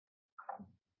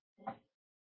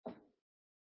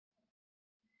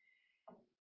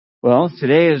Well,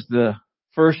 today is the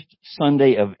first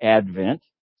Sunday of Advent,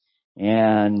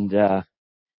 and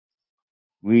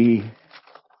we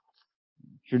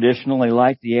traditionally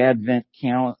light the Advent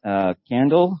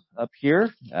candle up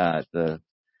here at the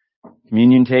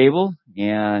communion table,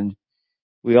 and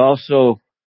we also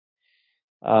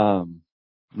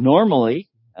normally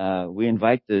we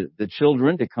invite the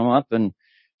children to come up and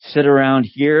sit around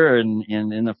here and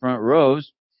in the front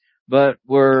rows, but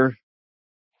we're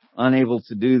unable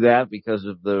to do that because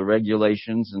of the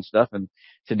regulations and stuff. And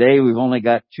today we've only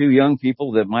got two young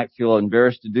people that might feel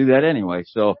embarrassed to do that anyway.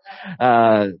 So,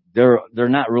 they're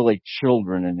not really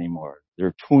children anymore.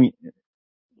 They're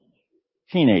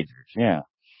teenagers. Yeah.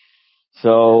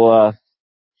 So,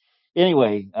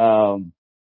 anyway,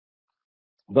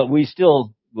 but we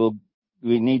still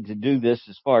we need to do this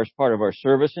as far as part of our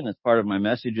service, and it's part of my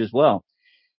message as well.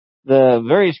 The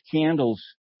various candles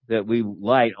that we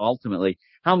light ultimately,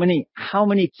 how many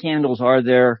candles are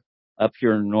there up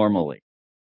here normally?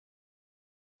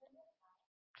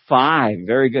 5.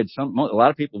 Very good. A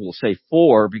lot of people will say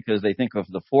 4 because they think of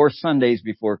the 4 Sundays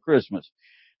before Christmas,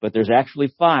 but there's actually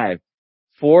 5.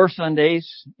 4 Sundays,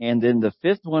 and then the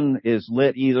 5th one is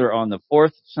lit either on the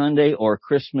 4th Sunday or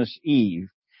Christmas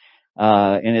Eve.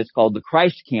 And it's called the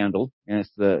Christ candle, and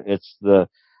it's the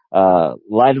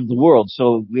light of the world.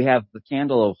 So we have the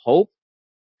candle of hope,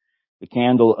 the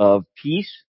candle of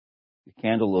peace, the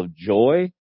candle of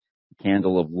joy, the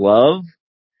candle of love,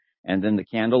 and then the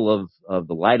candle of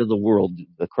the light of the world,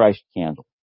 the Christ candle.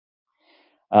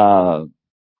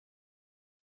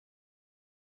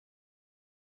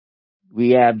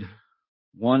 We add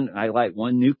I light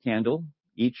one new candle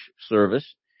each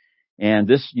service, and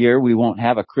this year we won't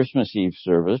have a Christmas Eve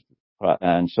service,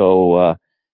 and so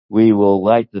we will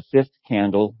light the 5th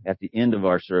candle at the end of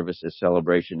our service as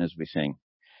celebration as we sing.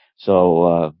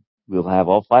 So we'll have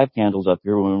all 5 candles up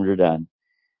here when we're done.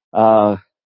 And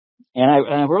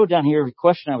I wrote down here a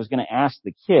question I was going to ask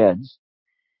the kids.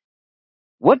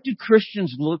 What do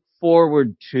Christians look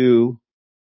forward to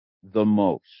the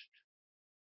most?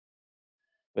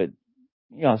 But,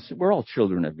 we're all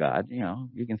children of God.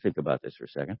 You can think about this for a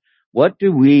second. What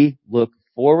do we look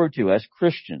forward to as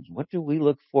Christians? What do we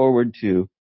look forward to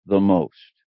the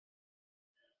most?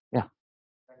 Yeah.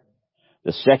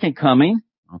 The second coming,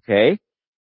 okay?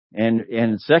 And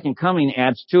the second coming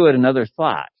adds to it another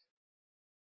thought.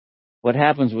 What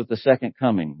happens with the second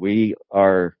coming?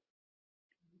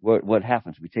 What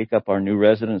happens? We take up our new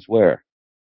residence where?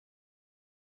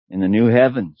 In the new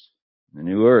heavens, the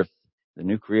new earth, the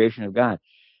new creation of God.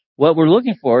 What we're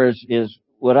looking for is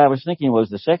what I was thinking was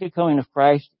the second coming of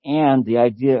Christ and the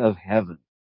idea of heaven.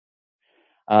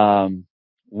 One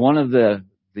of the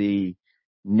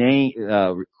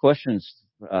questions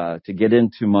to get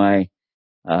into my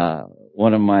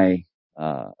one of my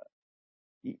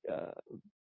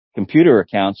computer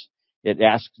accounts, it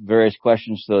asks various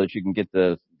questions so that you can get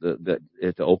it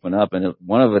to open up. And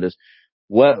one of it is,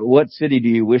 what city do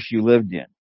you wish you lived in?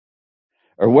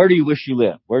 Or where do you wish you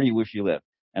lived? Where do you wish you lived?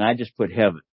 And I just put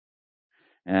heaven.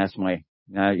 And that's one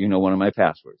of my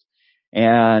passwords.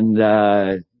 And,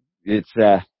 anyway,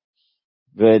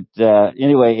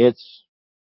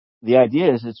 the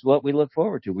idea is it's what we look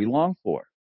forward to, we long for.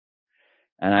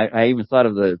 And I even thought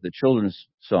of the children's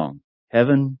song,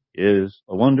 Heaven is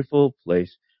a wonderful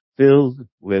place filled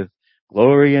with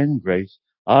glory and grace.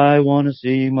 I want to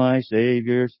see my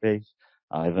Savior's face.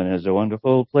 Heaven is a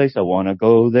wonderful place. I want to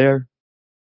go there.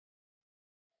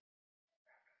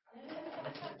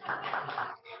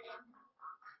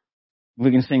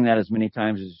 We can sing that as many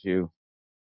times as you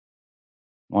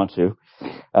want to.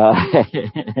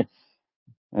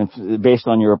 And based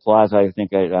on your applause, I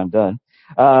think I'm done.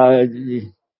 But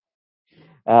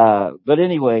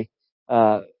anyway,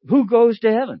 who goes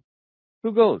to heaven?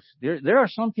 Who goes? There are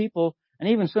some people and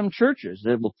even some churches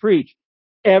that will preach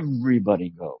everybody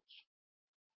goes.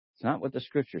 It's not what the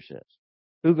scripture says.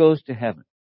 Who goes to heaven?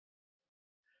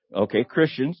 Okay,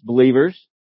 Christians, believers,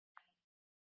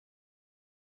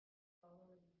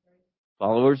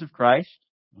 followers of Christ.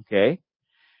 Okay.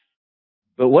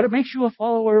 But what makes you a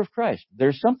follower of Christ?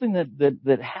 There's something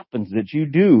that happens that you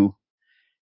do,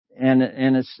 and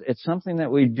it's something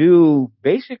that we do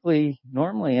basically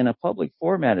normally in a public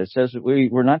format. It says that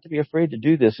we're not to be afraid to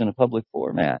do this in a public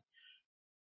format.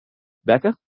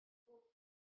 Becca?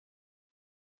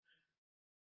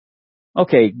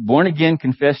 Okay, born again,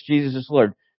 confess Jesus as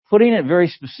Lord. Putting it very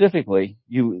specifically,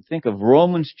 you think of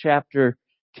Romans chapter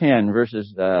 10,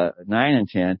 verses 9 and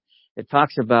 10. It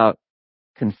talks about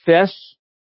confess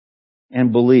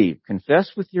and believe.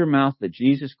 Confess with your mouth that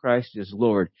Jesus Christ is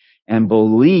Lord, and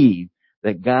believe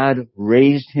that God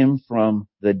raised him from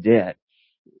the dead.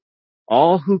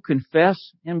 All who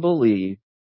confess and believe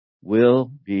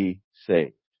will be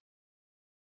saved.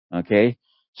 Okay?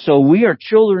 So we are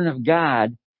children of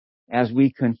God as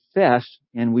we confess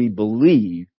and we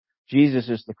believe Jesus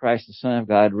is the Christ, the Son of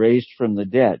God, raised from the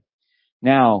dead.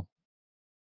 Now,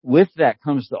 with that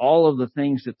comes to all of the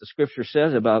things that the Scripture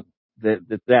says about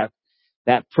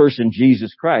that person,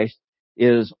 Jesus Christ,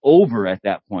 is over at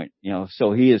that point.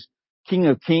 So he is King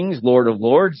of Kings, Lord of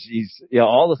Lords. He's,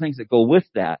 all the things that go with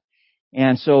that.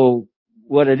 And so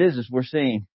what it is we're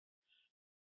saying,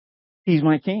 He's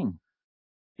my King.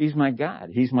 He's my God.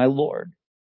 He's my Lord.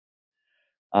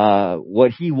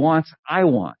 What He wants, I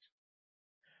want.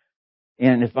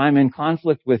 And if I'm in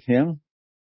conflict with Him,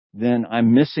 then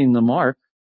I'm missing the mark.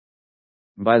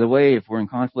 And by the way, if we're in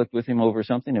conflict with Him over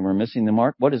something and we're missing the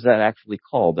mark, what is that actually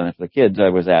called? And if the kids I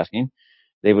was asking,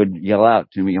 they would yell out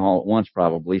to me all at once,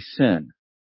 probably sin.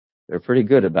 They're pretty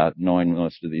good about knowing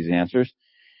most of these answers.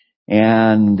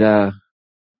 And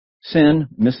sin,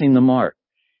 missing the mark.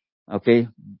 Okay,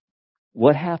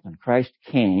 what happened? Christ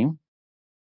came.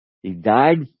 He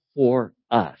died for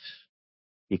us.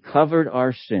 He covered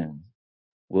our sin,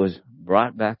 was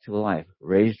brought back to life,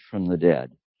 raised from the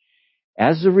dead.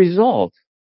 As a result,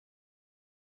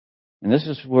 and this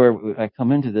is where I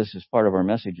come into this as part of our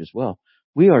message as well,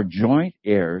 we are joint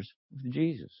heirs with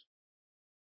Jesus.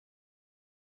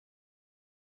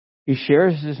 He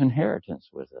shares His inheritance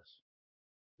with us.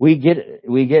 We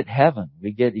get heaven.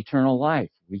 We get eternal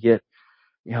life. We get,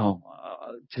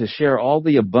 to share all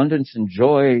the abundance and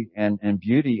joy and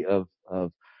beauty of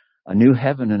a new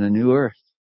heaven and a new earth.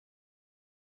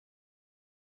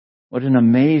 What an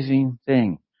amazing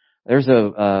thing. There's an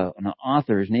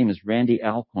author, his name is Randy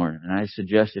Alcorn, and I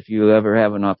suggest if you ever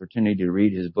have an opportunity to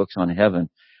read his books on heaven,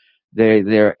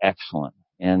 they're excellent.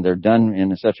 And they're done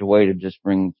in such a way to just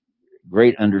bring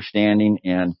great understanding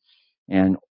and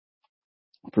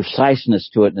preciseness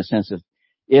to it, in the sense of,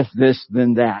 if this,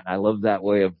 then that. I love that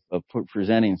way of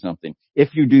presenting something.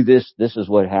 If you do this, this is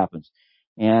what happens.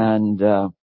 And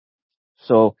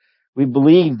so we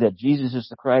believe that Jesus is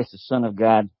the Christ, the Son of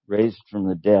God, raised from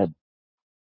the dead.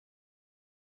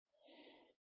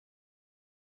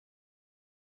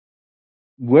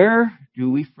 Where do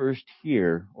we first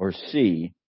hear or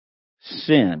see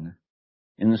sin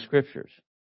in the Scriptures?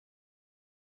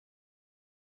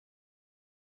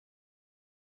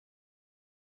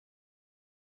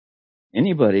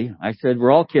 Anybody? I said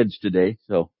we're all kids today,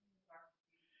 so.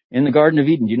 In the Garden of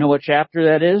Eden. Do you know what chapter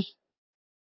that is?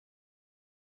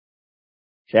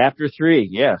 Chapter 3,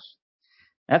 yes.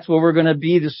 That's where we're going to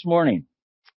be this morning.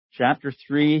 Chapter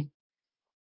 3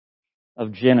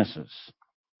 of Genesis.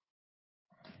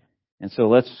 And so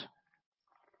let's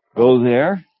go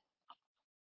there.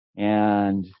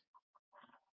 And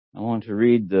I want to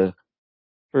read the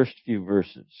first few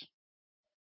verses.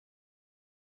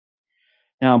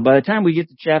 Now, by the time we get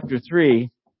to chapter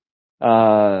 3,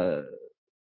 God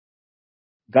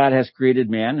has created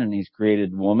man and He's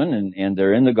created woman, and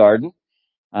they're in the garden.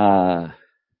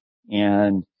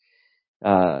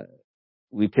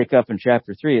 We pick up in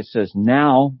chapter 3, it says,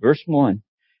 now, verse 1,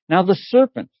 now the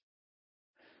serpent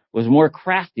was more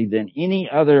crafty than any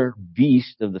other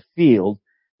beast of the field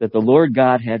that the Lord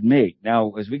God had made.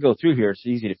 Now, as we go through here, it's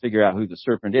easy to figure out who the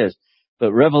serpent is,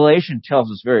 but Revelation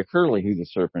tells us very clearly who the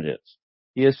serpent is.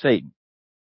 He is Satan.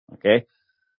 Okay?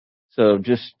 So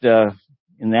just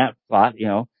in that thought,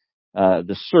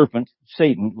 the serpent,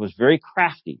 Satan, was very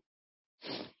crafty.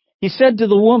 He said to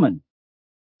the woman,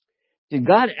 did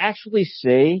God actually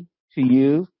say to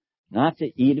you not to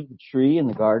eat of the tree in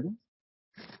the garden?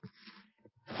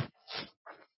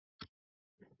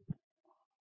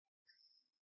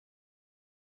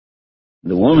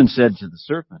 The woman said to the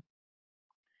serpent,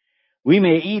 we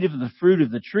may eat of the fruit of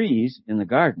the trees in the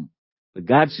garden, but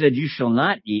God said, you shall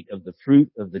not eat of the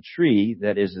fruit of the tree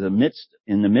that is in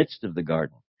the midst of the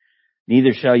garden.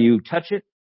 Neither shall you touch it,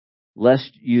 lest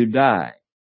you die.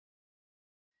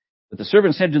 But the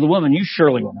serpent said to the woman, you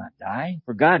surely will not die,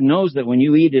 for God knows that when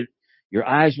you eat it, your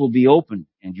eyes will be opened,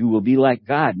 and you will be like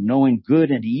God, knowing good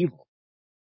and evil.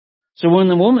 So when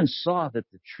the woman saw that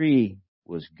the tree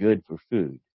was good for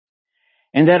food,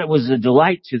 and that it was a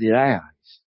delight to the eyes,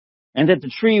 and that the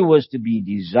tree was to be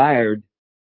desired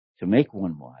to make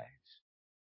one wise,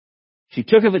 she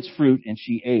took of its fruit and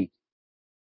she ate,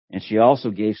 and she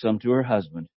also gave some to her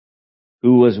husband,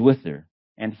 who was with her,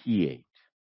 and he ate.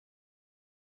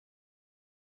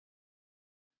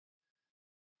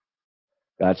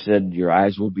 God said, your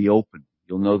eyes will be open.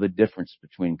 You'll know the difference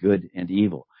between good and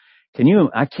evil.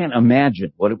 I can't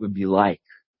imagine what it would be like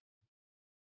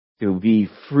to be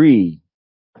free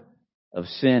of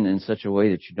sin in such a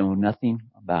way that you know nothing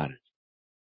about it.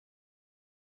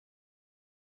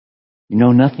 You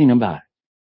know nothing about it.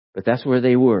 But that's where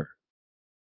they were.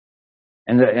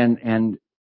 And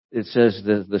it says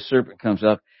the serpent comes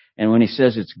up, and when he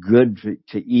says it's good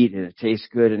to eat and it tastes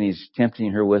good, and he's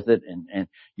tempting her with it, and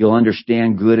you'll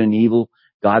understand good and evil,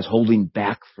 God's holding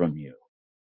back from you.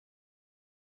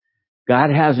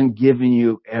 God hasn't given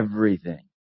you everything.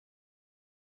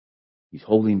 He's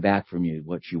holding back from you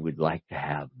what you would like to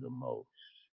have the most.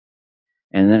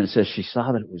 And then it says she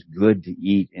saw that it was good to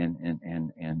eat,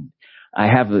 and I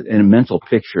have a mental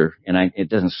picture, and it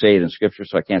doesn't say it in Scripture,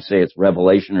 so I can't say it's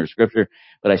revelation or Scripture,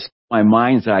 but I see in my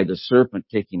mind's eye the serpent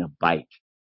taking a bite.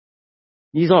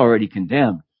 He's already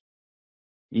condemned.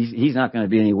 He's not going to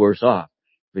be any worse off,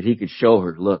 but he could show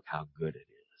her, look how good it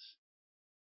is.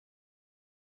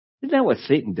 Isn't that what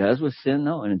Satan does with sin,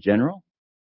 though, in general?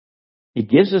 He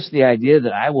gives us the idea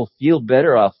that I will feel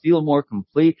better, I'll feel more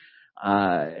complete,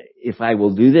 if I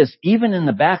will do this. Even in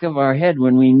the back of our head,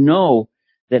 when we know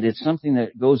that it's something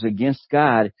that goes against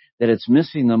God, that it's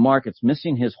missing the mark, it's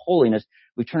missing His holiness,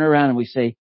 we turn around and we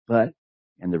say,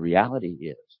 and the reality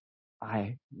is,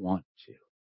 I want to.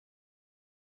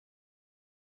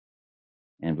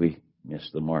 And we miss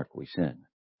the mark, we sin.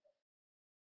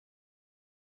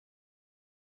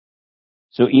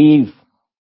 So Eve,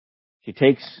 she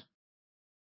takes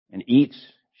and eats,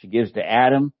 she gives to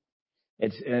Adam.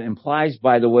 It implies,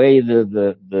 by the way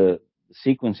the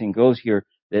sequencing goes here,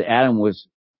 that Adam was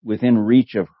within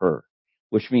reach of her,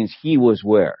 which means he was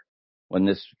where? When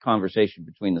this conversation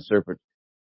between the serpent,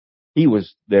 he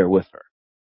was there with her.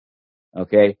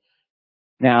 Okay?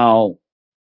 Now,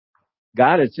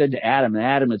 God had said to Adam, and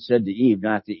Adam had said to Eve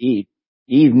not to eat.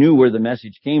 Eve knew where the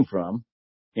message came from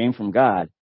God.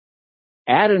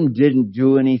 Adam didn't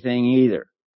do anything either.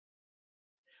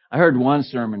 I heard one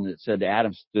sermon that said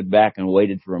Adam stood back and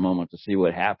waited for a moment to see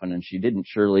what happened, and she didn't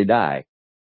surely die.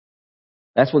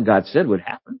 That's what God said would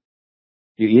happen.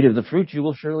 If you eat of the fruit, you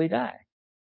will surely die.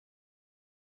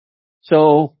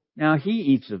 So now he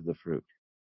eats of the fruit.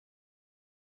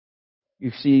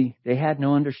 You see, they had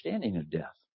no understanding of death.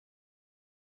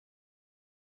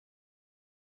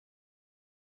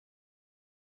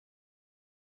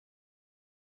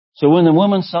 So when the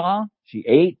woman saw, she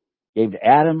ate, gave to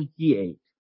Adam, he ate.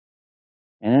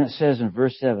 And then it says in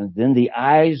verse 7, then the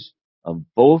eyes of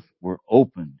both were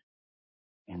opened,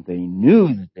 and they knew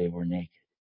that they were naked.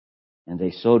 And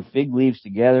they sewed fig leaves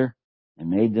together and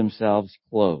made themselves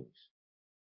clothes.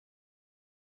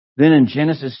 Then in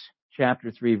Genesis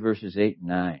chapter 3, verses 8 and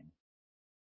 9,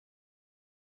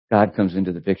 God comes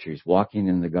into the picture. He's walking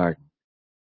in the garden.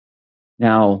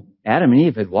 Now, Adam and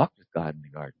Eve had walked with God in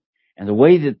the garden. And the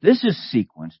way that this is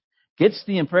sequenced gets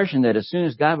the impression that as soon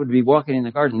as God would be walking in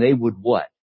the garden, they would what?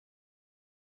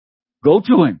 Go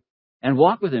to Him and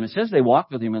walk with Him. It says they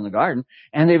walked with Him in the garden,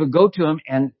 and they would go to Him,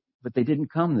 but they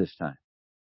didn't come this time.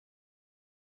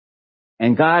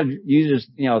 And God uses,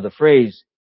 the phrase,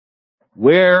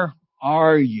 where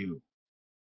are you?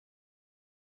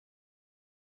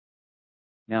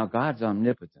 Now, God's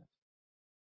omnipotent.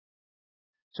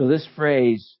 So this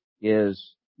phrase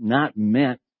is not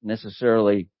meant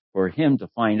necessarily for Him to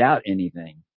find out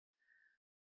anything,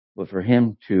 but for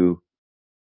Him to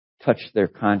touch their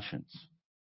conscience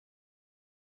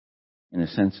in a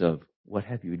sense of, what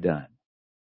have you done?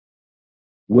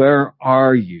 Where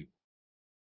are you?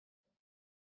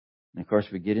 And of course,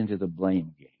 we get into the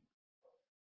blame game.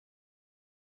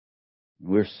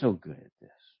 We're so good at this.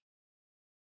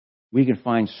 We can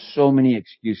find so many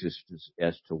excuses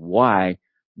as to why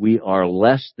we are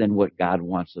less than what God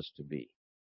wants us to be.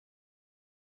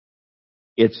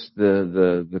 It's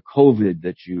the COVID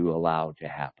that you allowed to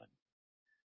happen.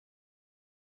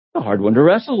 It's a hard one to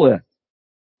wrestle with.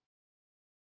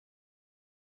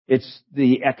 It's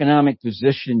the economic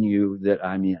position that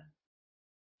I'm in.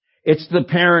 It's the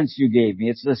parents you gave me.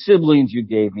 It's the siblings you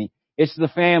gave me. It's the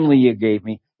family you gave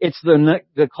me. It's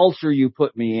the culture you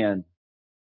put me in.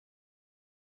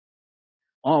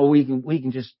 Oh, we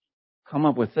can just come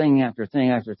up with thing after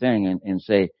thing after thing and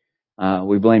say,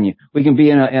 we blame you. We can be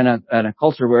in a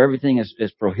culture where everything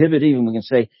is prohibitive, and we can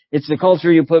say, it's the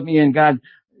culture you put me in, God.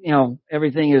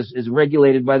 Everything is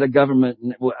regulated by the government,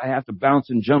 and I have to bounce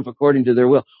and jump according to their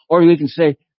will. Or we can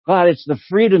say, God, it's the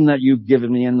freedom that you've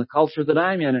given me and the culture that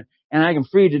I'm in, and I am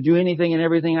free to do anything and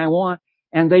everything I want,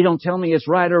 and they don't tell me it's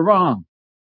right or wrong.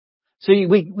 See,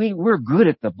 we're good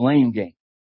at the blame game.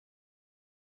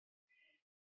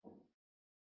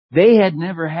 They had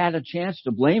never had a chance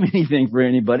to blame anything for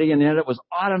anybody, and yet it was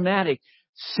automatic.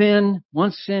 Sin,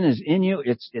 once sin is in you,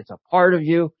 it's a part of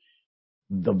you.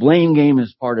 The blame game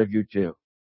is part of you too.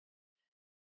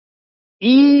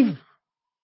 Eve,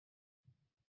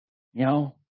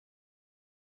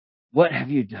 what have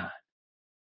you done?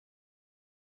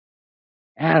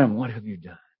 Adam, what have you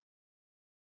done?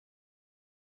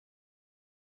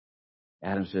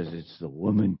 Adam says, it's the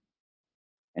woman.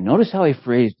 And notice how he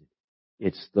phrased it.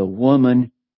 It's the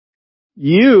woman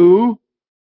you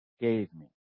gave me.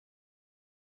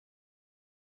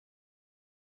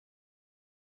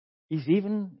 He's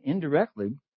even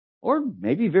indirectly, or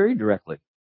maybe very directly.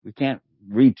 We can't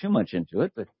read too much into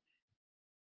it, but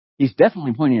he's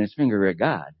definitely pointing his finger at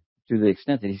God to the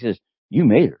extent that he says, you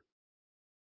made her.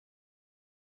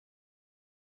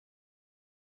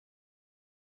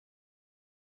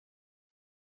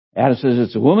 Adam says,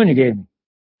 it's a woman you gave me.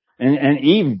 And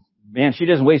Eve, man, she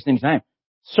doesn't waste any time.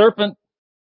 Serpent,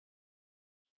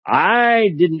 I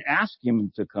didn't ask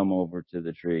him to come over to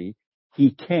the tree. He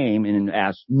came and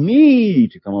asked me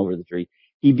to come over to the tree.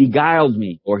 He beguiled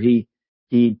me, or he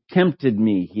tempted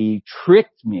me. He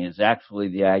tricked me is actually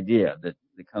the idea that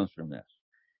comes from this.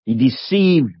 He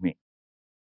deceived me.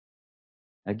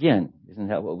 Again, isn't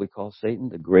that what we call Satan?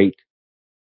 The great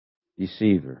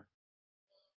deceiver.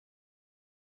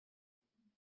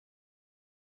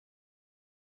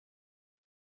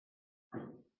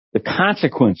 The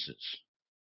consequences.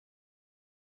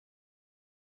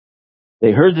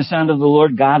 They heard the sound of the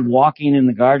Lord God walking in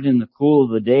the garden in the cool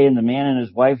of the day, and the man and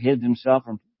his wife hid themselves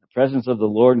from the presence of the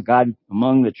Lord. God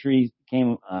among the trees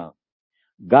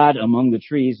God among the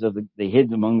trees they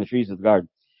hid among the trees of the garden.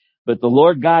 But the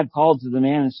Lord God called to the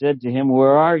man and said to him,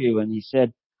 where are you? And he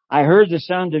said, I heard the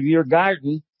sound of you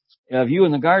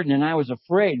in the garden, and I was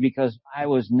afraid because I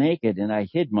was naked and I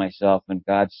hid myself. And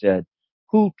God said,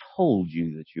 who told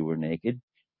you that you were naked?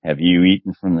 Have you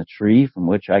eaten from the tree from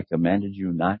which I commanded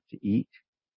you not to eat?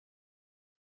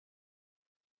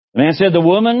 The man said, the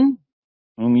woman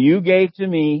whom you gave to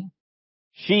me,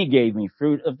 she gave me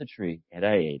fruit of the tree, and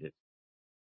I ate it.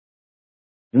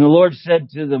 And the Lord said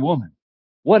to the woman,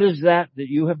 what is that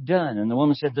you have done? And the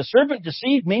woman said, the serpent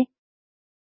deceived me,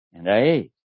 and I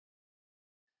ate.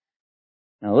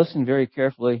 Now listen very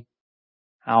carefully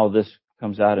how this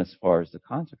comes out as far as the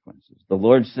consequences. The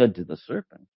Lord said to the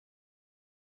serpent,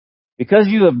 because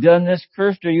you have done this,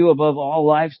 cursed are you above all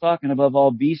livestock and above all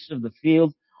beasts of the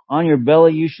field. On your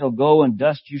belly you shall go, and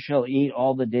dust you shall eat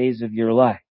all the days of your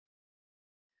life.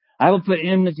 I will put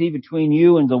enmity between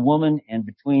you and the woman, and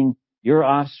between your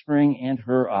offspring and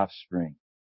her offspring,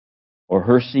 or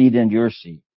her seed and your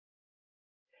seed.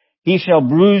 He shall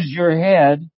bruise your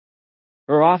head,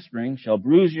 her offspring shall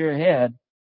bruise your head,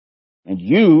 and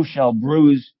you shall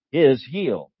bruise his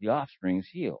heel, the offspring's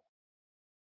heel.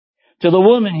 To the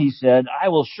woman he said, I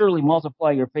will surely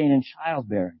multiply your pain in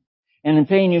childbearing, and in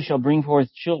pain you shall bring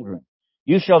forth children.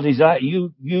 You shall desire,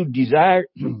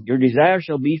 your desire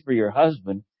shall be for your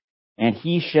husband, and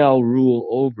he shall rule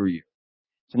over you.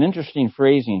 It's an interesting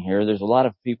phrasing here. There's a lot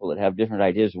of people that have different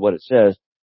ideas of what it says,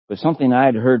 but something I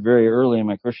had heard very early in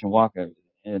my Christian walk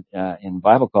in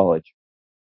Bible college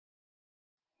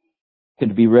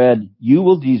could be read, you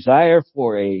will desire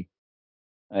for a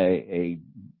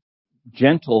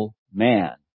gentle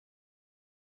man,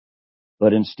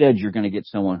 but instead you're going to get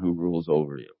someone who rules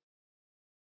over you.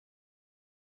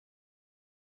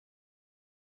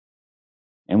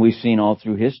 And we've seen all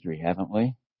through history, haven't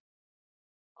we?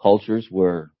 Cultures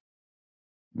where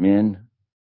women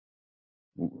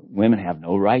have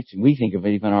no rights. And we think of it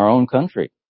even in our own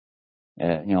country.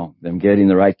 Them getting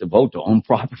the right to vote, to own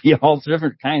property, all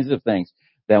different kinds of things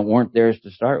that weren't theirs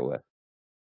to start with.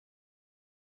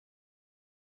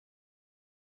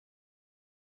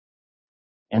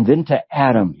 And then to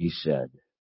Adam, he said,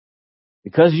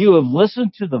 because you have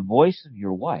listened to the voice of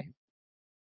your wife,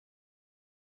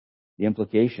 the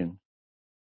implication,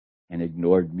 and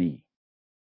ignored me,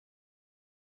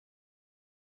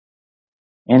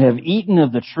 and have eaten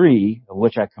of the tree of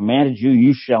which I commanded you,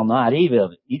 you shall not eat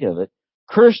of it.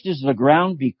 Cursed is the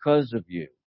ground because of you.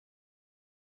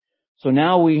 So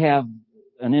now we have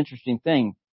an interesting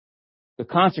thing. The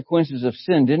consequences of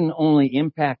sin didn't only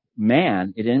impact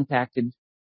man, it impacted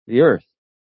the earth.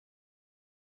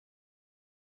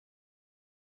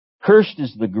 Cursed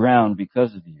is the ground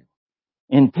because of you.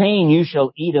 In pain you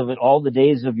shall eat of it all the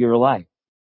days of your life.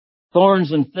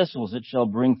 Thorns and thistles it shall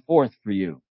bring forth for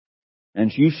you,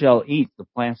 and you shall eat the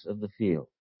plants of the field.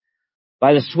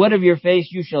 By the sweat of your face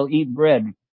you shall eat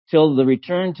bread until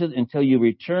you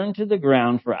return to the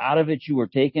ground, for out of it you were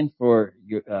taken, for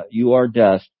you are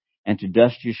dust, and to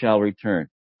dust you shall return.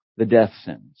 The death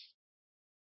sentence.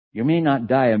 You may not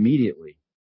die immediately,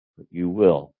 but you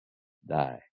will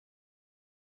die.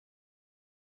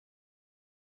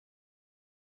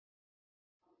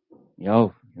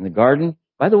 In the garden,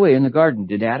 By the way, in the garden,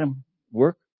 did Adam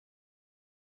work?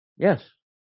 Yes.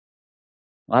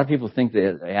 A lot of people think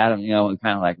that Adam,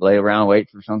 kind of like lay around, wait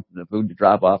for the food to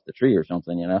drop off the tree or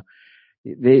something,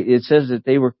 It says that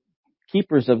they were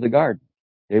keepers of the garden.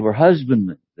 They were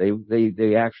husbandmen.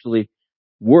 They actually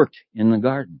worked in the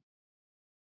garden.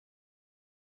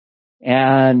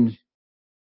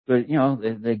 But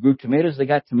they grew tomatoes, they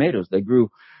got tomatoes. They grew,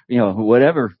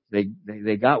 whatever. They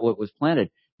got what was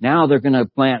planted. Now they're going to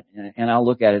plant, and I'll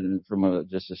look at it from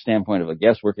just a standpoint of a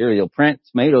guesswork here. They'll plant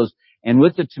tomatoes, and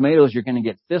with the tomatoes, you're going to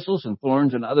get thistles and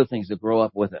thorns and other things that grow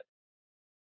up with it.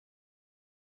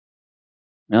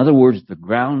 In other words, the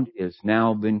ground has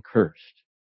now been cursed.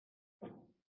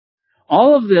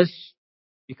 All of this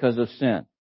because of sin.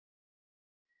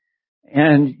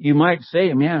 And you might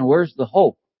say, man, where's the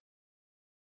hope?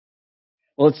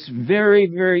 Well, it's very,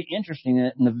 very interesting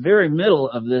that in the very middle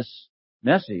of this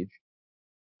message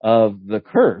of the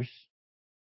curse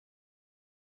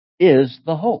is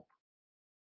the hope.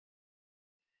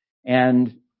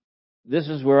 And this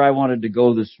is where I wanted to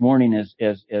go this morning as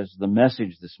the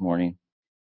message this morning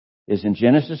is in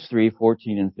Genesis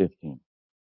 3:14 and 15.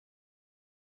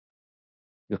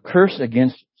 The curse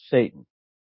against Satan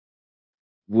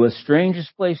was the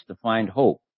strangest place to find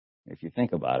hope, if you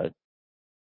think about it.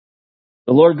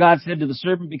 The Lord God said to the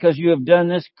serpent, because you have done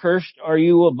this, cursed are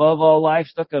you above all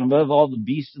livestock and above all the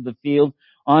beasts of the field.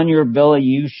 On your belly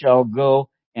you shall go,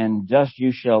 and dust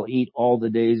you shall eat all the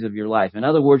days of your life. In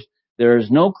other words, there is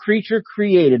no creature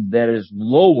created that is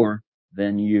lower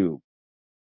than you.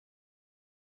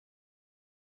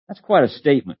 That's quite a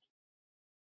statement.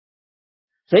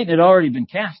 Satan had already been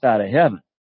cast out of heaven.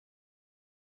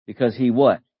 Because he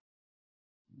what?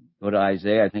 Go to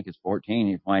Isaiah, I think it's 14,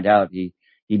 you find out he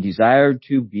desired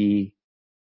to be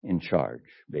in charge,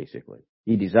 basically.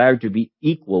 He desired to be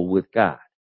equal with God.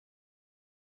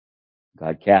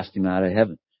 God cast him out of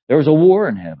heaven. There was a war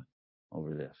in heaven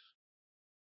over this.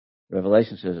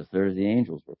 Revelation says a third of the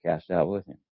angels were cast out with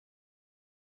him.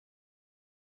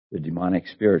 The demonic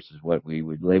spirits is what we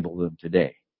would label them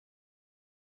today.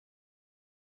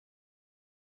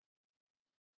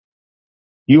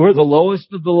 You are the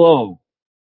lowest of the low.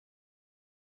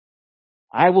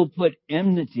 I will put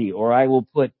enmity, or I will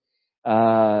put,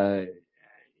 a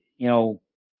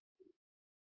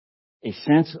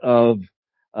sense of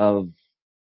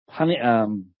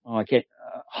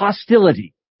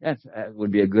hostility. That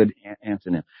would be a good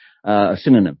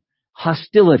synonym.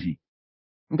 Hostility.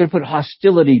 I'm going to put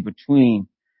hostility between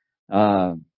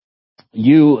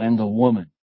you and the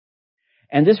woman.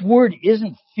 And this word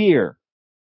isn't fear.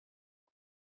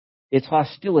 It's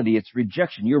hostility. It's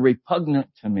rejection. You're repugnant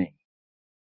to me.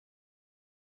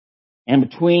 And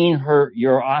between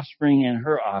your offspring and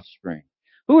her offspring.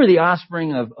 Who are the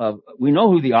offspring we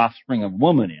know who the offspring of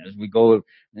woman is. We go,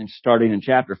 and starting in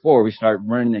chapter 4, we start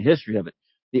learning the history of it.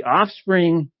 The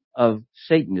offspring of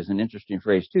Satan is an interesting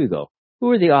phrase too, though.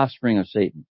 Who are the offspring of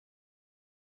Satan?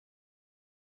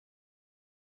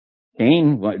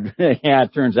 Cain. Yeah,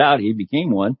 it turns out he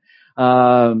became one.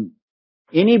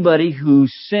 Anybody who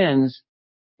sins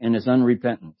and is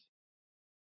unrepentant.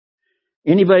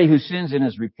 Anybody who sins and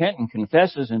is repentant,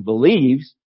 confesses and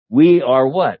believes, we are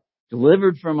what?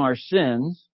 Delivered from our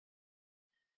sins.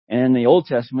 And in the Old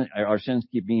Testament, our sins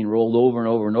keep being rolled over and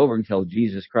over and over until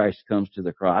Jesus Christ comes to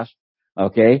the cross.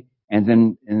 Okay? And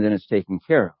then it's taken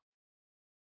care of.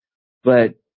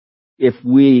 But if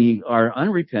we are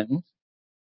unrepentant,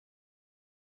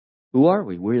 who are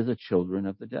we? We're the children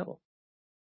of the devil.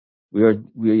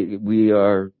 We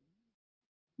are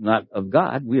not of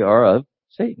God, we are of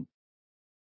Satan.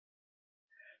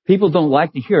 People don't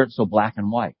like to hear it so black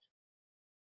and white.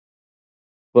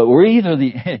 But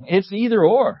it's either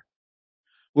or.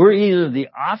 We're either the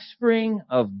offspring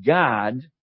of God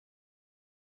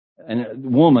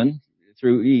and woman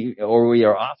through Eve, or we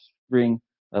are offspring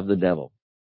of the devil.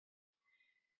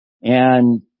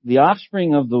 And the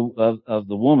offspring of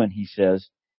the woman, he says,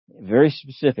 very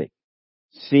specific,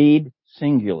 seed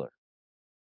singular.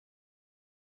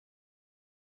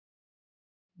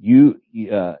 He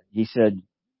said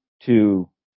to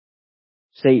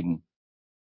Satan,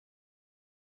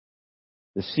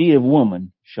 the seed of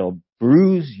woman shall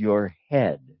bruise your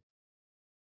head.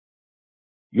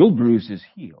 You'll bruise his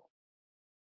heel.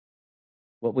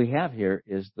 What we have here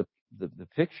is the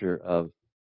picture of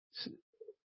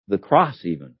the cross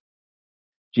even.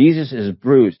 Jesus is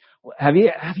bruised. Have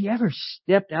you ever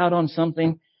stepped out on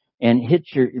something and hit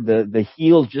the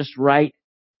heel just right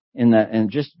and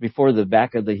just before the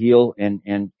back of the heel and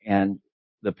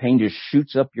the pain just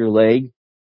shoots up your leg?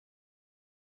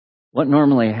 What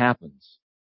normally happens?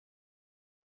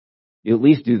 You at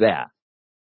least do that.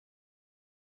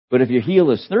 But if your heel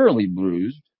is thoroughly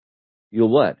bruised, you'll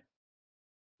what?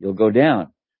 You'll go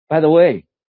down. By the way,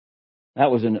 that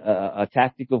was a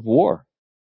tactic of war.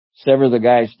 Sever the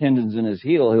guy's tendons in his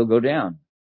heel, he'll go down.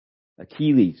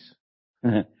 Achilles.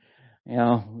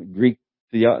 Greek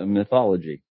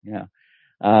mythology. Yeah.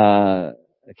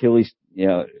 Achilles,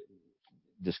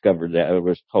 discovered that, or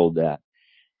was told that.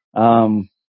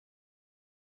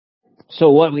 So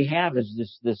what we have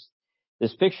is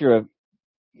this picture of,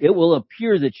 it will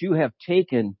appear that you have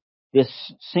taken this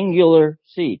singular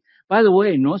seed. By the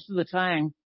way, most of the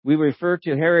time we refer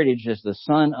to heritage as the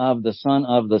son of the son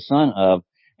of the son of,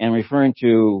 and referring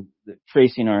to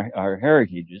tracing our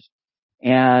heritages.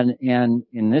 And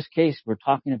in this case, we're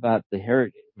talking about the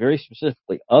heritage, very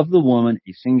specifically, of the woman,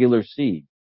 a singular seed.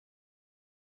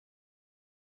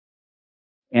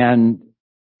 And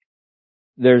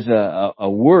there's a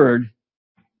word,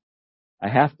 I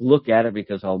have to look at it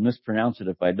because I'll mispronounce it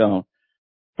if I don't.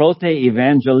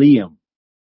 Proto-evangelium.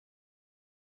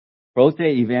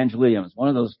 Proto-evangelium. It's one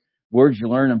of those words you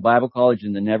learn in Bible college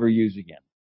and then never use again.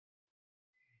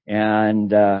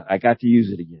 And I got to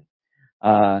use it again.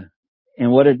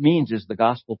 And what it means is the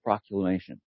gospel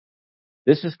proclamation.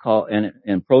 This is called,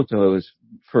 and proto is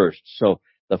first. So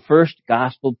the first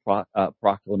gospel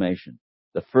proclamation,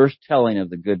 the first telling of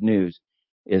the good news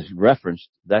is referenced.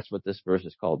 That's what this verse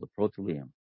is called, the protelegium.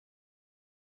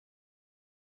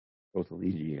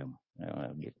 Protelegium.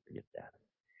 I'll get that.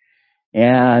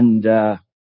 And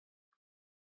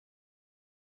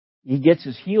he gets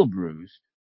his heel bruised,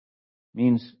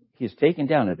 means he's taken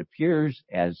down. It appears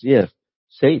as if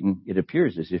Satan, it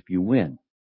appears as if you win.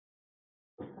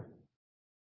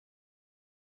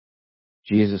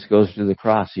 Jesus goes to the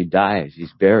cross. He dies.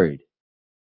 He's buried.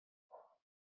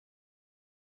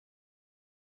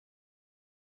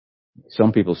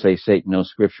 Some people say Satan knows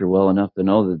Scripture well enough to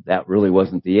know that that really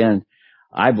wasn't the end.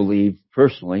 I believe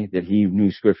personally that he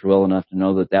knew Scripture well enough to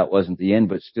know that that wasn't the end,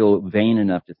 but still vain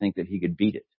enough to think that he could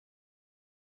beat it.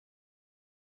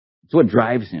 It's what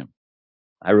drives him.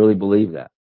 I really believe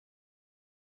that.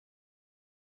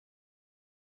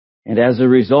 And as a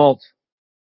result,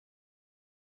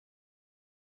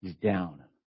 he's down.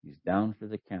 He's down for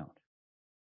the count.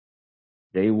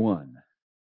 Day 1.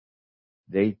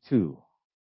 Day 2.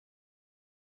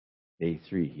 Day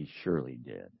 3, he's surely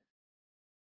dead.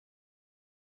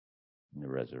 In the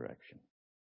resurrection.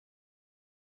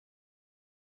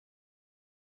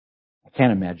 I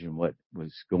can't imagine what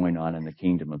was going on in the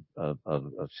kingdom of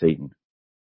Satan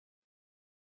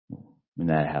when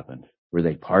that happened. Were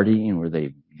they partying? Were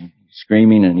they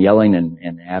screaming and yelling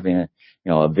and having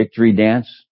a victory dance?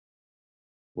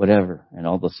 Whatever. And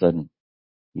all of a sudden,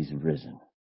 he's risen.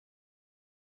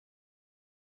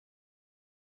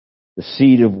 The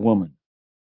seed of woman,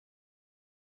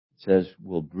 it says,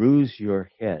 will bruise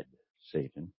your head,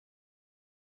 Satan.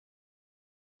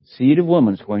 The seed of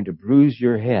woman is going to bruise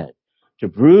your head. To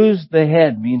bruise the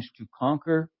head means to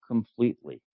conquer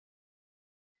completely.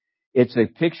 It's a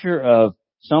picture of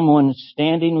someone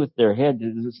standing with their head.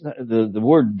 The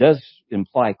word does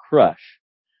imply crush,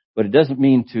 but it doesn't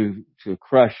mean to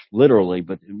crush literally,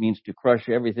 but it means to crush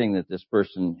everything that this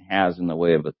person has in the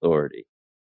way of authority.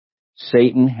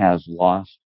 Satan has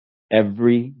lost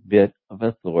every bit of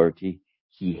authority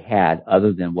he had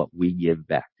other than what we give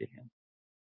back to him.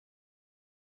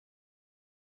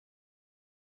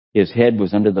 His head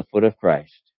was under the foot of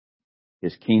Christ.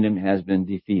 His kingdom has been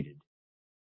defeated.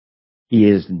 He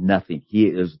is nothing. He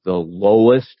is the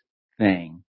lowest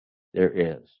thing there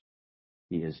is.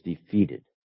 He is defeated.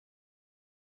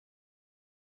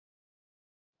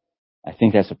 I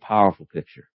think that's a powerful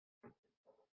picture.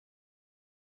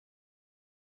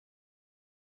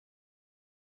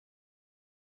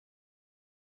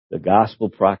 The gospel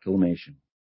proclamation.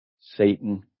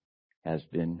 Satan has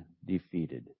been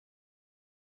defeated.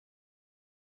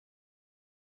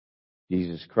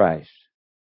 Jesus Christ,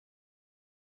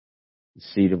 the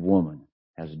seed of woman,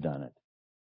 has done it.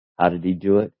 How did he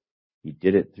do it? He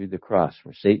did it through the cross,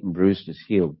 where Satan bruised his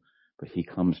heel, but he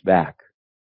comes back.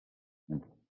 And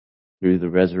through the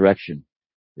resurrection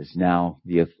is now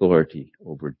the authority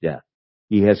over death.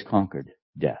 He has conquered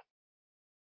death.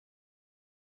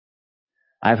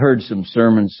 I've heard some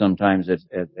sermons sometimes at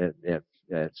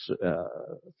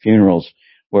funerals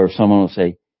where someone will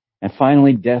say, and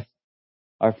finally death,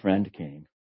 our friend, came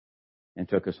and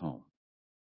took us home.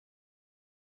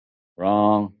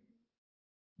 Wrong.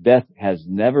 Death has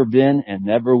never been and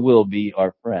never will be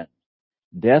our friend.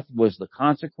 Death was the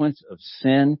consequence of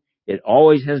sin. It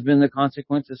always has been the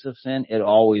consequences of sin. It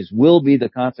always will be the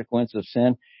consequence of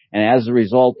sin. And as a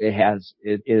result,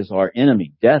 it is our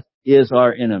enemy. Death is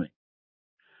our enemy.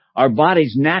 Our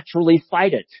bodies naturally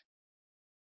fight it.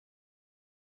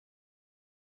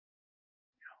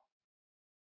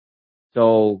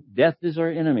 So death is our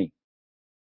enemy.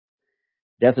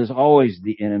 Death is always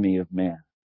the enemy of man.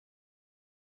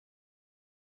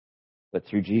 But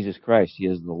through Jesus Christ, He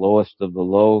is the lowest of the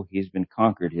low. He's been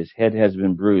conquered. His head has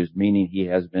been bruised, meaning He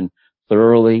has been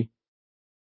thoroughly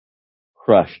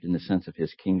crushed in the sense of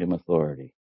His kingdom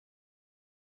authority.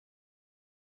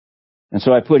 And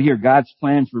so I put here, God's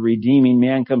plan for redeeming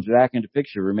man comes back into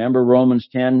picture. Remember Romans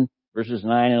 10 verses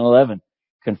 9 and 11.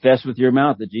 Confess with your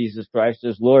mouth that Jesus Christ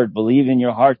is Lord. Believe in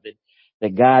your heart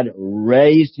that God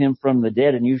raised Him from the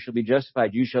dead and you shall be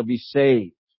justified. You shall be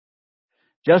saved.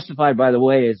 Justified, by the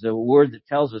way, is a word that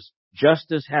tells us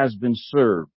justice has been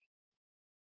served.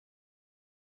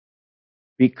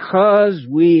 Because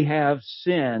we have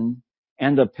sinned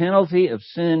and the penalty of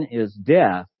sin is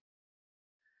death,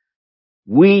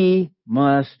 we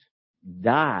must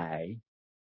die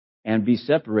and be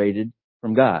separated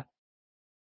from God.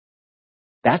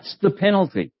 That's the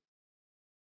penalty.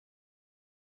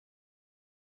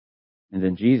 And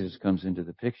then Jesus comes into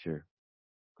the picture,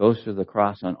 goes to the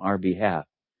cross on our behalf,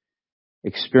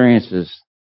 experiences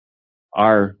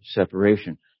our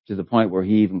separation to the point where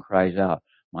He even cries out,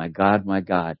 my God,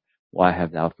 why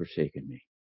have thou forsaken me?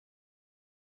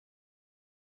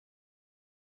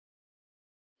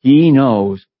 He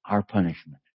knows our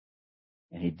punishment.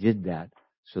 And He did that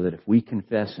so that if we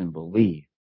confess and believe,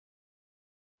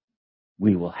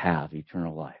 we will have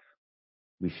eternal life.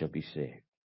 We shall be saved.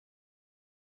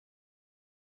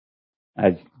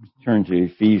 I turn to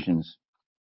Ephesians,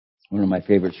 one of my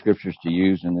favorite scriptures to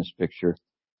use in this picture.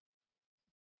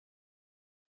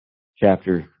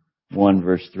 Chapter 1,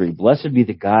 verse 3. Blessed be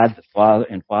the God, the Father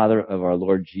and Father of our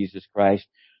Lord Jesus Christ,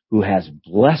 who has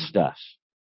blessed us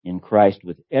in Christ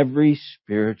with every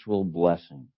spiritual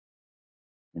blessing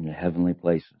in the heavenly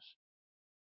places.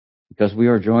 Because we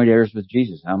are joint heirs with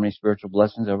Jesus. How many spiritual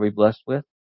blessings are we blessed with?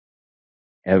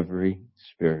 Every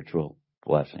spiritual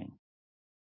blessing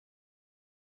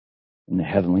in the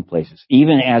heavenly places.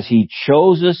 Even as He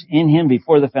chose us in Him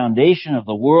before the foundation of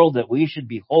the world, that we should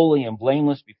be holy and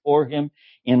blameless before Him.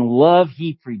 In love,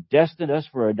 He predestined us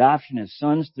for adoption as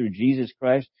sons through Jesus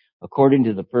Christ, according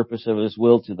to the purpose of His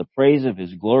will, to the praise of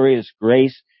His glorious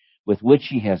grace, with which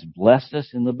He has blessed us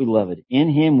in the Beloved. In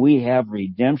Him we have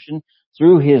redemption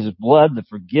through His blood, the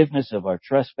forgiveness of our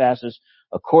trespasses,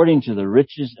 according to the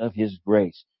riches of His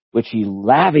grace, which He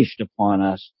lavished upon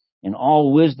us in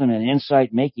all wisdom and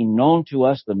insight, making known to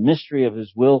us the mystery of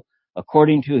His will,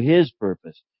 according to His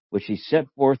purpose, which He set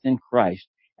forth in Christ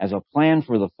as a plan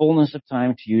for the fullness of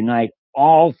time to unite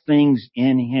all things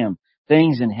in Him,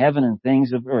 things in heaven and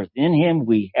things of earth. In Him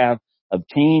we have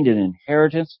obtained an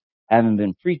inheritance, having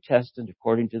been predestined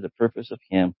according to the purpose of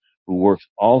Him who works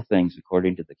all things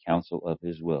according to the counsel of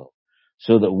His will,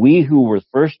 so that we who were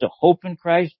first to hope in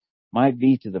Christ might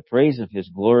be to the praise of His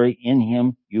glory. In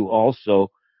Him you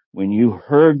also, when you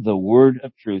heard the word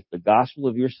of truth, the gospel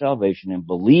of your salvation, and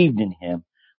believed in Him,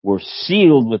 were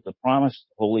sealed with the promised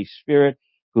Holy Spirit,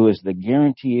 who is the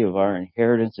guarantee of our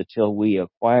inheritance until we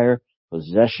acquire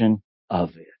possession of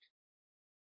it,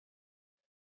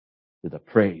 to the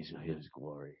praise of His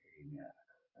glory. Amen.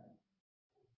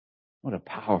 What a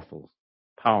powerful,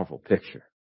 powerful picture.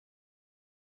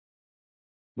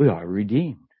 We are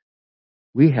redeemed.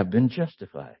 We have been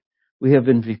justified. We have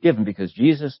been forgiven because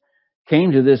Jesus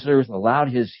came to this earth, allowed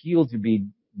His heel to be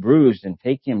bruised and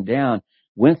take Him down,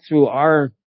 went through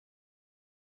our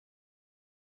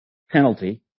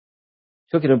penalty,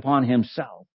 took it upon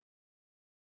Himself,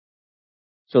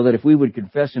 so that if we would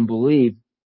confess and believe,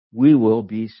 we will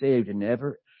be saved and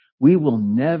we will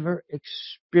never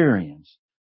experience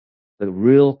the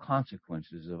real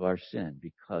consequences of our sin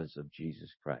because of Jesus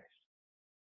Christ.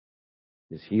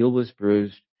 His heel was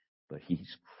bruised, but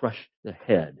He's crushed the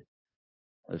head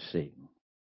of Satan.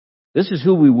 This is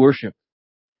who we worship.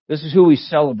 This is who we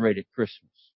celebrate at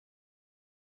Christmas.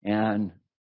 And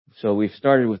so we've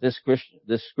started with this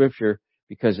scripture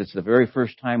because it's the very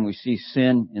first time we see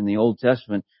sin in the Old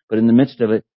Testament, but in the midst of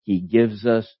it, He gives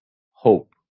us hope.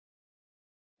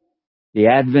 The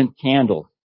Advent candle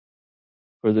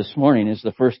for this morning is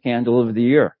the first candle of the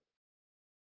year.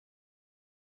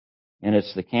 And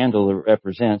it's the candle that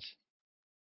represents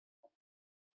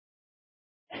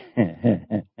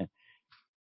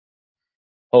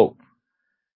hope.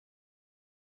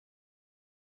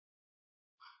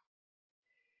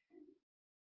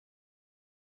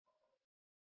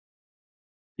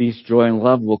 Peace, joy, and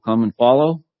love will come and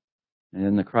follow. And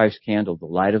then the Christ candle, the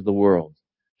light of the world,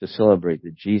 to celebrate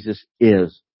that Jesus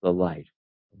is the light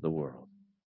of the world.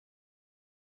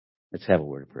 Let's have a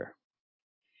word of prayer.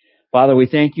 Father, we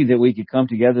thank you that we could come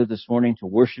together this morning to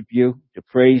worship you, to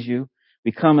praise you.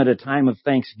 We come at a time of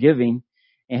thanksgiving,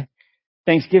 and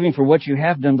thanksgiving for what you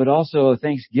have done, but also a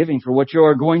thanksgiving for what you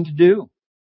are going to do.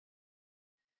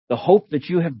 The hope that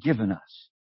you have given us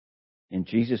in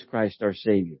Jesus Christ, our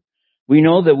Savior. We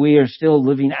know that we are still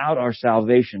living out our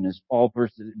salvation, as Paul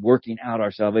working out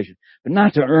our salvation, but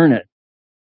not to earn it,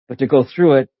 but to go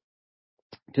through it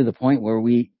to the point where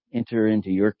we enter into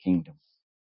your kingdom.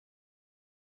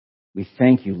 We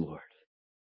thank you, Lord,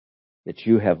 that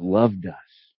you have loved us,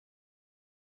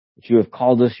 that you have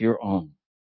called us your own.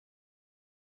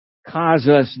 Cause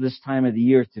us this time of the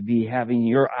year to be having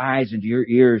your eyes and your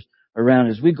ears around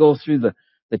as we go through the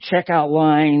checkout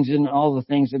lines and all the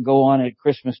things that go on at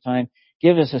Christmas time.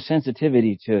 Give us a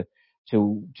sensitivity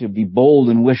to be bold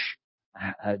and wish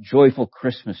a joyful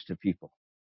Christmas to people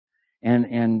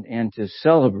and to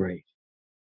celebrate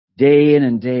day in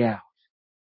and day out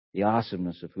the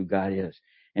awesomeness of who God is,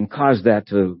 and cause that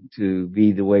to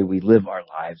be the way we live our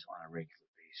lives on a regular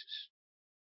basis.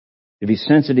 To be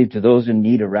sensitive to those in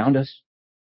need around us,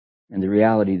 and the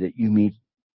reality that you meet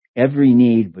every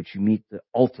need, but you meet the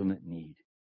ultimate need.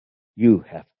 You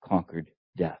have conquered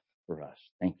death for us.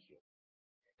 Thank you.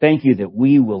 Thank you that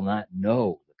we will not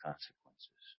know the consequences.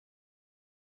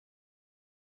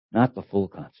 Not the full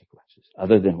consequences,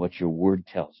 other than what your word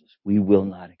tells us. We will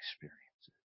not experience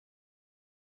it.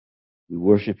 We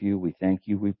worship you, we thank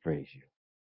you, we praise you.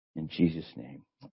 In Jesus' name.